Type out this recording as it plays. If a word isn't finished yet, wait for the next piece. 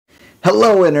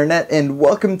Hello Internet, and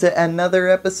welcome to another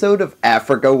episode of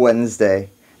Africa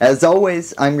Wednesday. As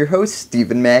always, I'm your host,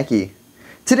 Stephen Mackey.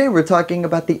 Today we're talking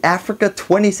about the Africa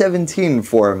 2017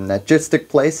 Forum that just took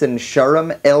place in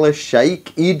Sharm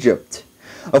el-Sheikh, Egypt.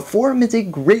 A forum is a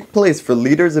great place for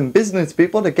leaders and business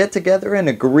people to get together and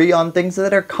agree on things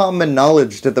that are common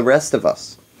knowledge to the rest of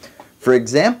us. For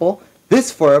example,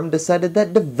 this forum decided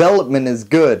that development is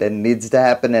good and needs to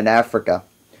happen in Africa.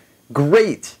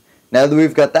 Great! Now that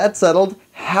we've got that settled,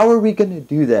 how are we going to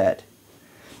do that?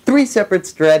 3 separate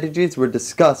strategies were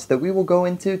discussed that we will go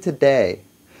into today.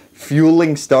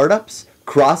 Fueling startups,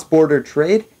 cross-border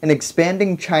trade, and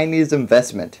expanding Chinese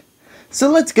investment. So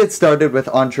let's get started with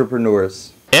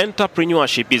entrepreneurs.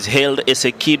 Entrepreneurship is hailed as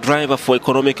a key driver for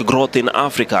economic growth in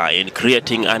Africa, and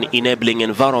creating an enabling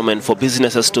environment for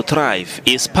businesses to thrive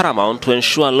is paramount to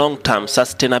ensure long-term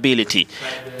sustainability.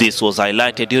 This was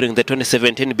highlighted during the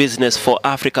 2017 Business for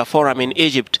Africa Forum in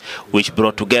Egypt, which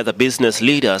brought together business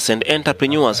leaders and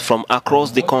entrepreneurs from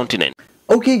across the continent.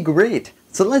 Okay, great.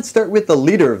 So let's start with the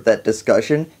leader of that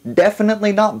discussion,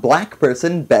 definitely not black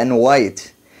person, Ben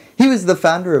White. He was the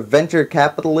founder of venture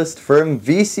capitalist firm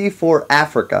VC4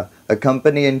 Africa, a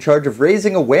company in charge of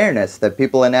raising awareness that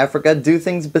people in Africa do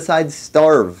things besides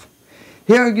starve.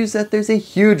 He argues that there's a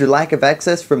huge lack of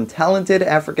access from talented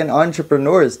African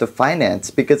entrepreneurs to finance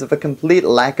because of a complete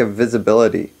lack of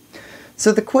visibility.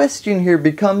 So the question here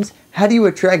becomes, how do you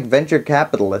attract venture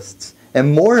capitalists?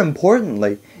 And more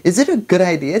importantly, is it a good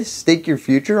idea to stake your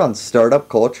future on startup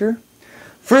culture?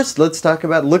 First, let's talk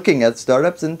about looking at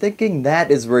startups and thinking that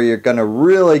is where you're going to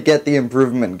really get the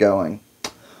improvement going.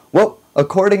 Well,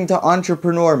 according to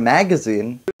Entrepreneur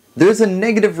magazine, there's a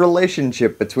negative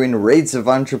relationship between rates of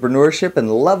entrepreneurship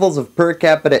and levels of per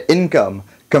capita income,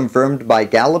 confirmed by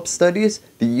Gallup studies,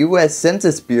 the US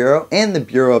Census Bureau, and the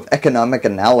Bureau of Economic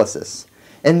Analysis.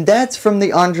 And that's from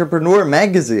the Entrepreneur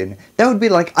magazine. That would be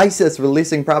like ISIS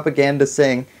releasing propaganda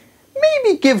saying,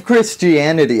 maybe give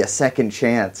Christianity a second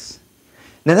chance.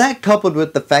 Now that, coupled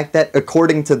with the fact that,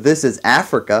 according to This Is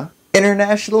Africa,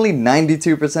 internationally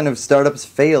 92% of startups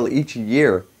fail each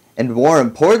year, and more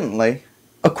importantly,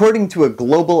 according to a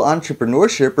global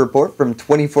entrepreneurship report from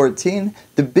 2014,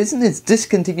 the business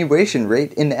discontinuation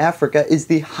rate in Africa is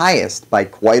the highest by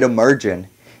quite a margin.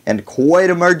 And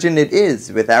quite a margin it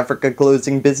is, with Africa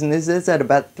closing businesses at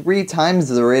about 3 times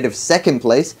the rate of second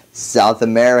place, South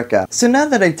America. So now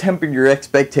that I tempered your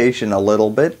expectation a little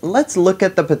bit, let's look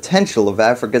at the potential of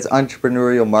Africa's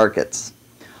entrepreneurial markets.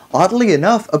 Oddly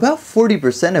enough, about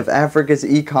 40% of Africa's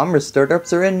e-commerce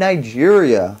startups are in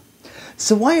Nigeria.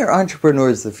 So why are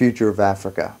entrepreneurs the future of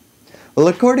Africa? Well,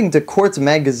 according to Quartz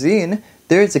magazine,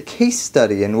 there is a case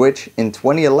study in which, in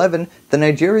 2011, the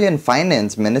Nigerian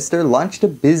finance minister launched a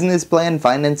business plan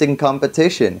financing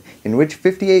competition in which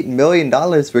 $58 million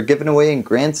were given away in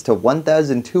grants to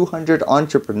 1,200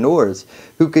 entrepreneurs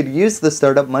who could use the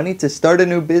startup money to start a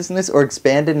new business or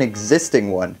expand an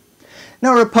existing one.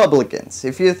 Now Republicans,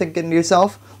 if you're thinking to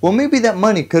yourself, well, maybe that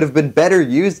money could have been better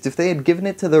used if they had given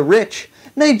it to the rich,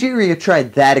 Nigeria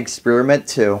tried that experiment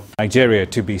too. Nigeria,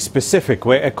 to be specific,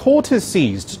 where a court has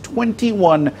seized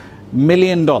 $21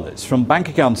 million from bank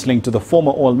accounts linked to the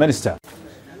former oil minister.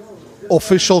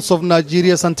 Officials of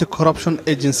Nigeria's anti-corruption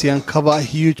agency uncover a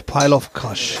huge pile of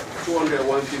cash.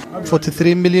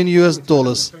 $43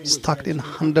 million stuck in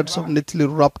hundreds of neatly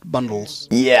wrapped bundles.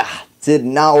 Yeah, did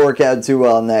not work out too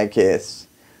well in that case.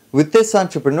 With this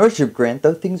entrepreneurship grant,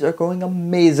 though, things are going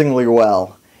amazingly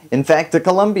well. In fact, a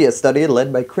Columbia study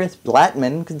led by Chris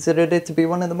Blattman considered it to be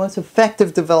one of the most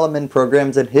effective development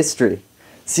programs in history.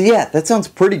 So yeah, that sounds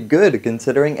pretty good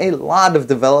considering a lot of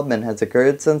development has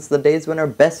occurred since the days when our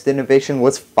best innovation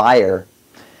was fire.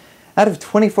 Out of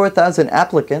 24,000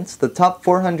 applicants, the top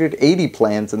 480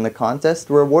 plans in the contest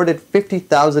were awarded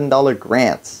 $50,000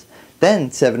 grants.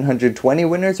 Then, 720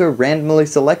 winners were randomly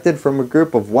selected from a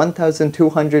group of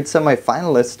 1,200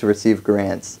 semi-finalists to receive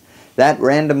grants. That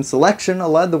random selection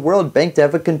allowed the World Bank to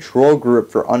have a control group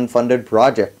for unfunded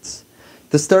projects.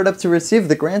 The startups who received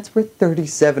the grants were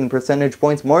 37 percentage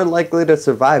points more likely to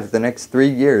survive the next 3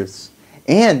 years.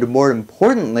 And, more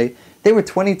importantly, they were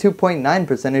 22.9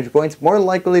 percentage points more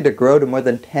likely to grow to more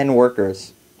than 10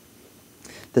 workers.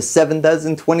 The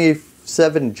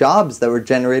 7,027 jobs that were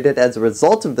generated as a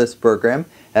result of this program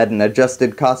had an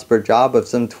adjusted cost per job of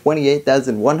some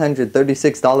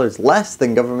 $28,136 less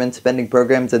than government spending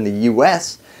programs in the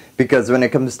US, because when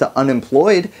it comes to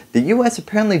unemployed, the US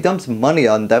apparently dumps money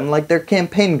on them like they're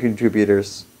campaign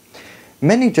contributors.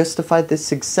 Many justified this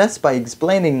success by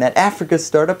explaining that Africa's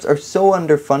startups are so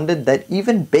underfunded that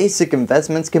even basic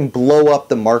investments can blow up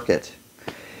the market.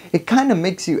 It kinda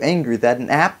makes you angry that an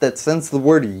app that sends the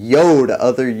word yo to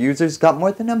other users got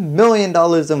more than $1 million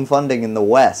in funding in the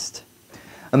West.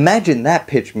 Imagine that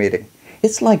pitch meeting.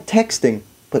 It's like texting,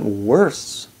 but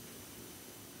worse.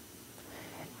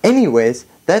 Anyways,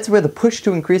 that's where the push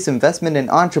to increase investment in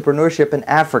entrepreneurship in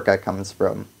Africa comes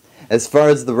from. As far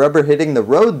as the rubber hitting the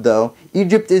road though,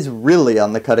 Egypt is really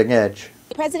on the cutting edge.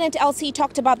 President LC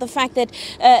talked about the fact that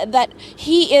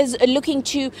he is looking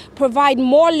to provide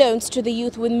more loans to the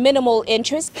youth with minimal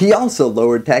interest. He also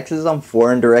lowered taxes on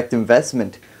foreign direct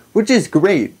investment, which is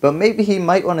great, but maybe he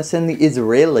might want to send the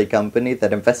Israeli company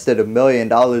that invested $1 million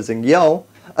in yo,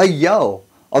 a yo.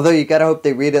 Although you gotta hope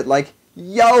they read it like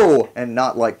yo and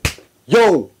not like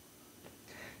yo.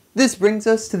 This brings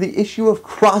us to the issue of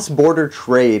cross-border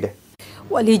trade.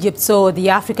 Well, Egypt saw the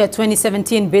Africa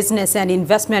 2017 Business and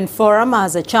Investment Forum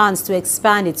as a chance to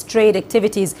expand its trade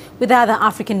activities with other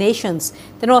African nations.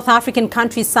 The North African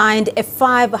country signed a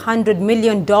 $500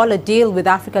 million deal with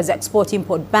Africa's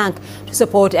Export-Import Bank to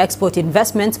support export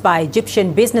investments by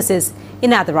Egyptian businesses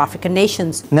in other African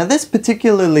nations. Now this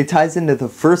particularly ties into the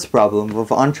first problem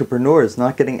of entrepreneurs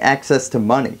not getting access to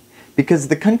money, because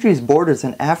the country's borders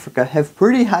in Africa have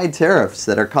pretty high tariffs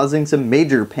that are causing some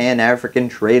major pan-African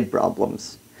trade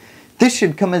problems. This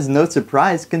should come as no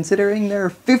surprise considering there are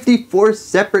 54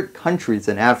 separate countries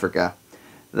in Africa.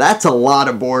 That's a lot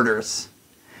of borders.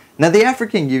 Now the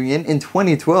African Union in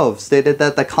 2012 stated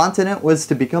that the continent was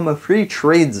to become a free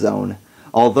trade zone,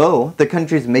 although the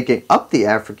countries making up the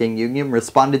African Union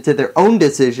responded to their own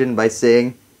decision by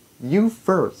saying, "You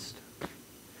first."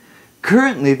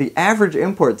 Currently, the average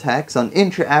import tax on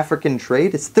intra-African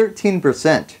trade is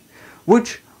 13%,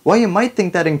 which, while you might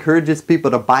think that encourages people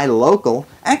to buy local,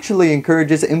 actually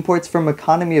encourages imports from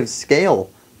economy of scale,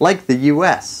 like the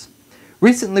US.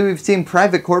 Recently, we've seen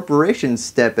private corporations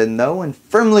step in, though, and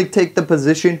firmly take the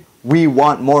position, "We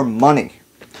want more money."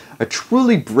 A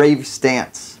truly brave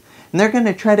stance. And they're going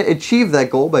to try to achieve that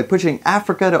goal by pushing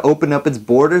Africa to open up its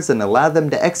borders and allow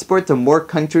them to export to more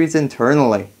countries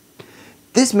internally.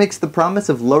 This makes the promise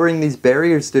of lowering these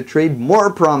barriers to trade more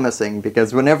promising,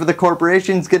 because whenever the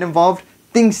corporations get involved,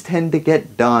 things tend to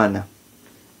get done.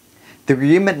 The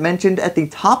agreement mentioned at the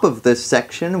top of this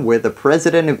section, where the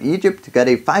President of Egypt got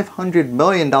a $500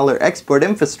 million export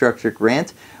infrastructure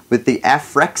grant with the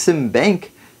Afrexim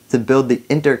Bank to build the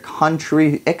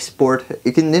inter-country export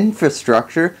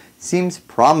infrastructure, seems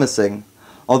promising.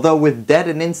 Although with debt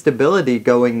and instability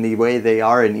going the way they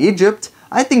are in Egypt,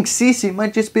 I think Sisi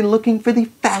might just be looking for the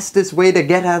fastest way to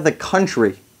get out of the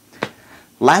country.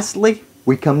 Lastly,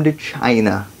 we come to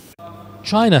China.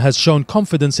 China has shown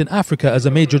confidence in Africa as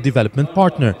a major development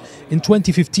partner. In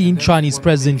 2015, Chinese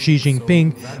President Xi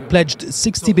Jinping pledged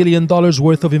 $60 billion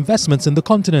worth of investments in the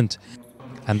continent.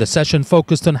 And the session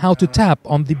focused on how to tap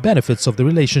on the benefits of the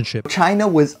relationship. China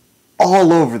was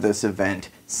all over this event,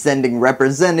 sending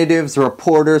representatives,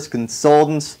 reporters,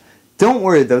 consultants. Don't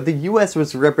worry though, the US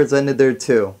was represented there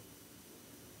too.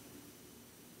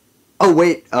 Oh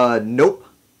wait, nope.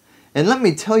 And let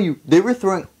me tell you, they were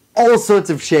throwing all sorts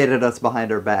of shade at us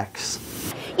behind our backs.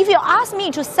 If you ask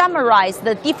me to summarize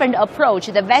the different approach,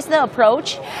 the Western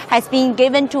approach has been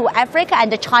given to Africa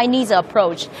and the Chinese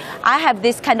approach. I have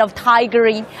this kind of tiger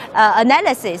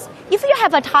analysis. If you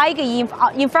have a tiger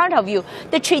in front of you,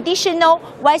 the traditional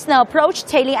Western approach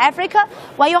telling Africa,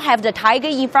 when you have the tiger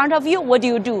in front of you, what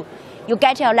do? You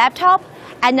get your laptop,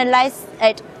 analyze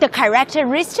the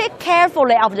characteristic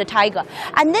carefully of the tiger,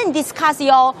 and then discuss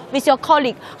with your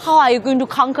colleague, how are you going to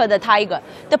conquer the tiger?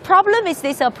 The problem is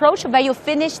this approach, when you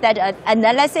finish that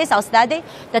analysis or study,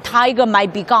 the tiger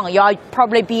might be gone. You are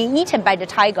probably being eaten by the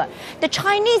tiger. The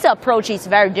Chinese approach is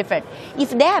very different. If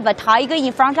they have a tiger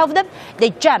in front of them, they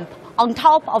jump on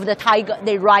top of the tiger,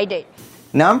 they ride it.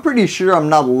 Now I'm pretty sure I'm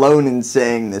not alone in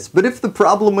saying this, but if the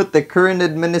problem with the current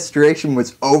administration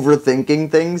was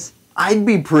overthinking things, I'd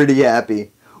be pretty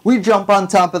happy. We jump on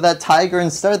top of that tiger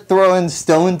and start throwing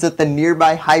stones at the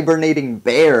nearby hibernating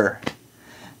bear.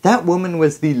 That woman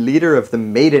was the leader of the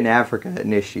Made in Africa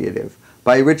initiative,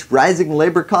 by which rising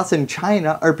labor costs in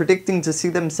China are predicting to see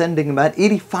them sending about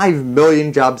 85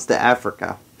 million jobs to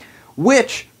Africa,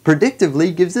 which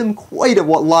predictively gives them quite a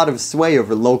lot of sway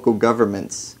over local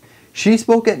governments. She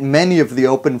spoke at many of the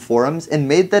open forums and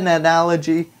made that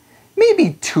analogy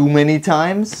maybe too many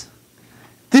times.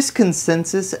 This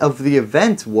consensus of the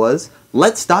event was,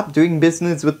 let's stop doing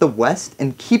business with the West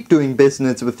and keep doing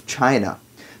business with China,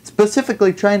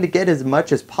 specifically trying to get as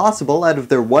much as possible out of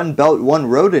their One Belt, One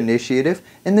Road initiative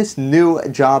and this new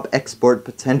job export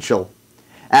potential.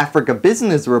 Africa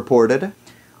Business reported,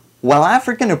 While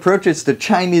African approaches to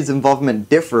Chinese involvement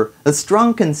differ, a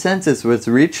strong consensus was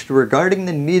reached regarding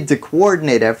the need to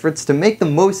coordinate efforts to make the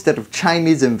most out of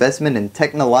Chinese investment in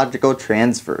technological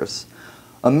transfers.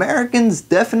 Americans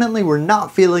definitely were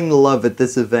not feeling the love at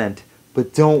this event,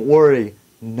 but don't worry,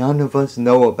 none of us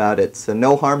know about it, so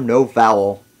no harm, no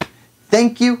foul.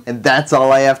 Thank you, and that's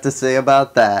all I have to say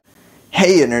about that.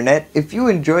 Hey Internet, if you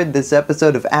enjoyed this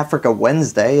episode of Africa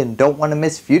Wednesday and don't want to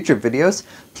miss future videos,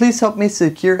 please help me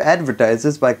secure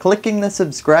advertisers by clicking the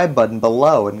subscribe button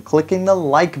below and clicking the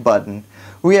like button.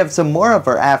 We have some more of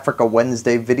our Africa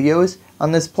Wednesday videos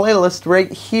on this playlist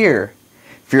right here.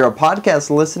 If you're a podcast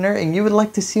listener and you would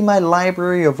like to see my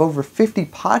library of over 50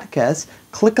 podcasts,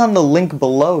 click on the link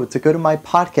below to go to my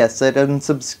podcast site and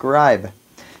subscribe.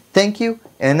 Thank you,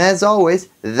 and as always,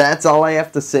 that's all I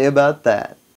have to say about that.